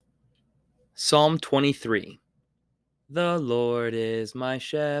Psalm 23. The Lord is my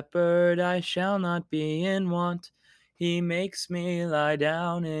shepherd, I shall not be in want. He makes me lie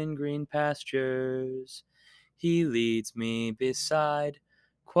down in green pastures. He leads me beside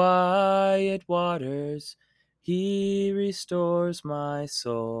quiet waters. He restores my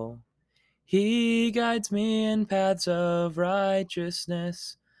soul. He guides me in paths of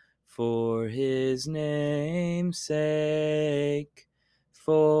righteousness for his name's sake.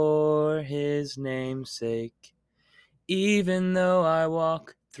 For his name's sake. Even though I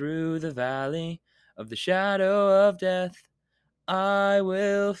walk through the valley of the shadow of death, I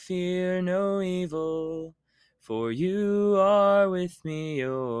will fear no evil, for you are with me,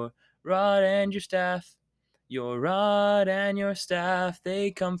 your rod and your staff,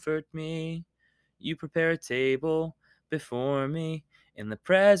 they comfort me. You prepare a table before me in the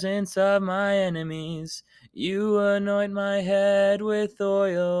presence of my enemies. You anoint my head with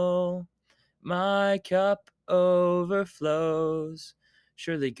oil. My cup overflows.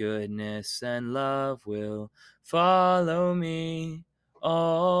 Surely goodness and love will follow me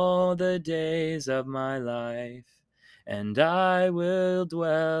all the days of my life, and I will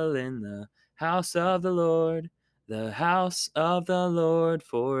dwell in the house of the Lord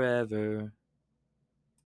forever.